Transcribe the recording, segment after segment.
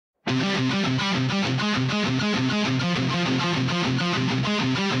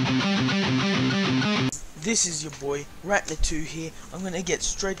This is your boy, Ratner2 here. I'm gonna get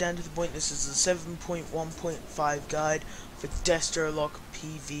straight down to the point. This is the 7.1.5 guide for Destro Lock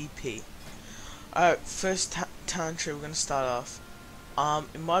PvP. Alright, first talent tree we're gonna start off.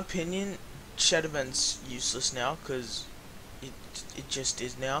 In my opinion, Shadowban's useless now, because it just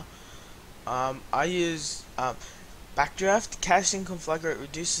is now. I use Backdraft. Casting Conflagrate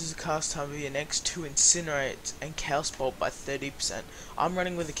reduces the cast time of your next 2 Incinerate and Chaos Bolt by 30%. I'm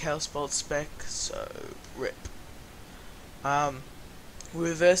running with a Chaos Bolt spec, so rip.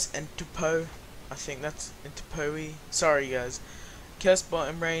 Reverse Interpo. I think that's Interpoe. Sorry guys. Chaos Bolt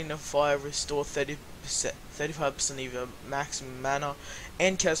and Rain of Fire restore 35% of your maximum mana,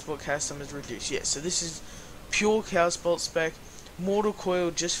 and Chaos Bolt cast time is reduced. Yeah, so this is pure Chaos Bolt spec. Mortal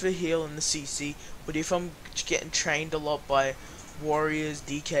Coil just for heal in the CC, but if I'm getting trained a lot by warriors,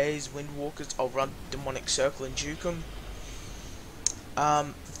 DKs, windwalkers, I'll run Demonic Circle and juke them.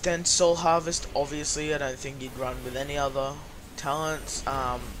 Then Soul Harvest, obviously I don't think you'd run with any other talents.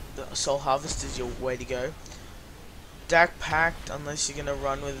 The Soul Harvest is your way to go. Dak Pact, unless you're gonna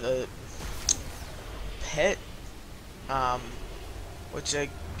run with a pet, which I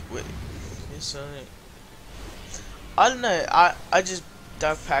don't know. I just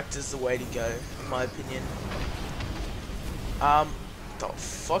Dark Pact is the way to go, in my opinion. The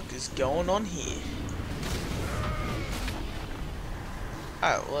fuck is going on here?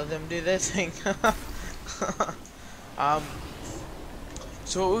 Alright, well, let them do their thing.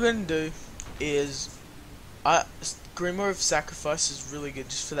 So what we're gonna do is, Grimoire of Sacrifice is really good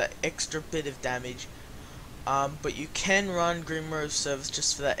just for that extra bit of damage. But you can run Grimoire of Service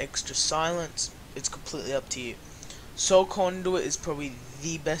just for that extra silence. It's completely up to you. Soul Conduit is probably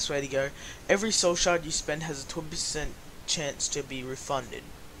the best way to go. Every soul shard you spend has a 20% chance to be refunded.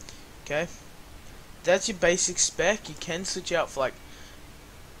 Okay? That's your basic spec. You can switch out for like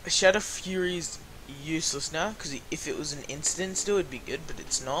Shadow Fury's useless now, because if it was an instant still it'd be good, but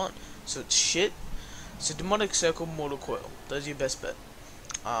it's not, so it's shit. So Demonic Circle, Mortal Coil, those are your best bet.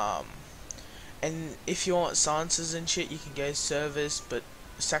 And if you want silences and shit, you can go Service, but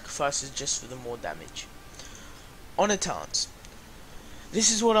Sacrifice is just for the more damage. Honor talents.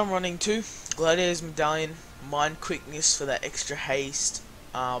 This is what I'm running to. Gladiator's Medallion, Mind Quickness for that extra haste.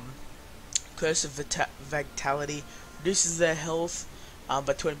 Curse of Vitality reduces their health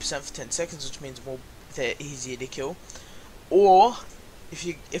by 20% for 10 seconds, which means they're easier to kill. Or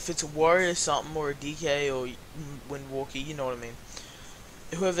if it's a warrior or something, or a DK or Windwalker, you know what I mean.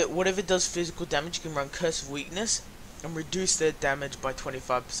 Whatever does physical damage, you can run Curse of Weakness and reduce their damage by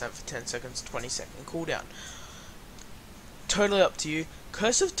 25% for 10 seconds, 20-second cooldown. Totally up to you.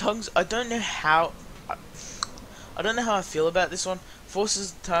 Curse of Tongues, I don't know how I feel about this one.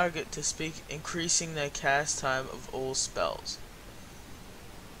 Forces the target to speak, increasing their cast time of all spells.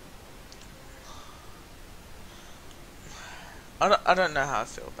 I don't know how I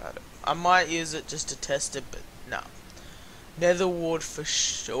feel about it. I might use it just to test it, but no. Nether Ward for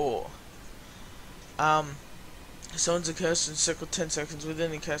sure. Summons a curse and circle 10 seconds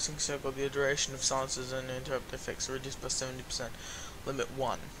within the casting circle. The duration of silences and interrupt effects are reduced by 70%. Limit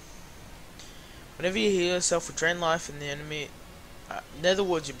 1. Whenever you heal yourself with drain life and the enemy, Nether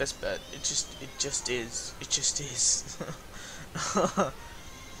Ward's your best bet. It just is.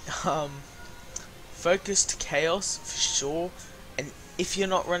 Focused Chaos for sure. And if you're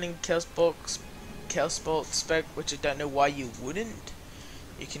not running Chaos Bolt spec, which I don't know why you wouldn't,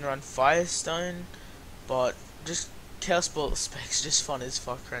 you can run Firestone, but just Chaos Bolt spec's just fun as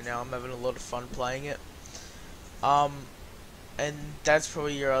fuck right now. I'm having a lot of fun playing it. And that's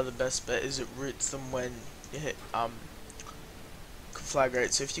probably your other best bet, is it roots them when you hit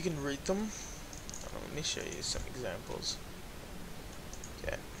Conflagrate. So if you can root them, let me show you some examples.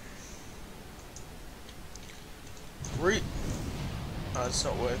 Okay. Root. Oh, it's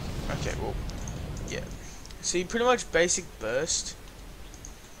not working. Okay, well, yeah. See, pretty much basic burst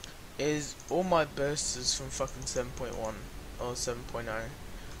is all my bursts is from fucking 7.1 or 7.0,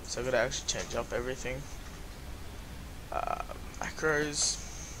 so I gotta actually change up everything. Macros.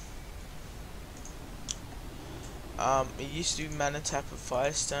 It used to be mana tap of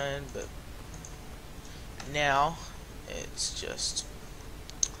Firestone, but now it's just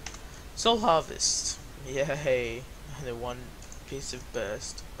Soul Harvest. Yay! The one piece of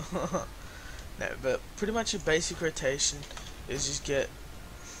burst. No, but pretty much a basic rotation is just get.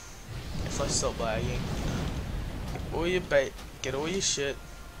 If I stop lagging, get all your bait, get all your shit.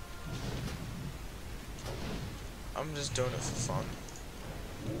 I'm just doing it for fun.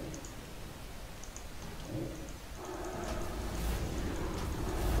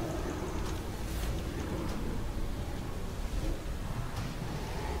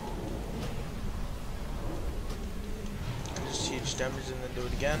 damage and then do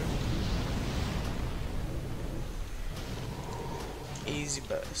it again. Easy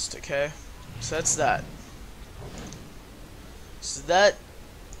burst, okay? So that's that. So that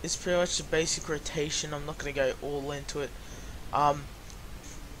is pretty much the basic rotation. I'm not going to go all into it.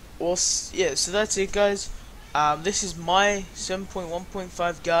 Also, yeah, so that's it, guys. This is my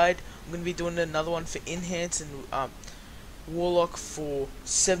 7.1.5 guide. I'm going to be doing another one for Enhance and Warlock for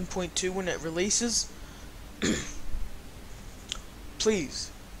 7.2 when it releases. Please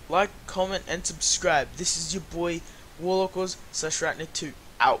like, comment, and subscribe. This is your boy Warlockers /Ratner2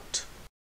 out.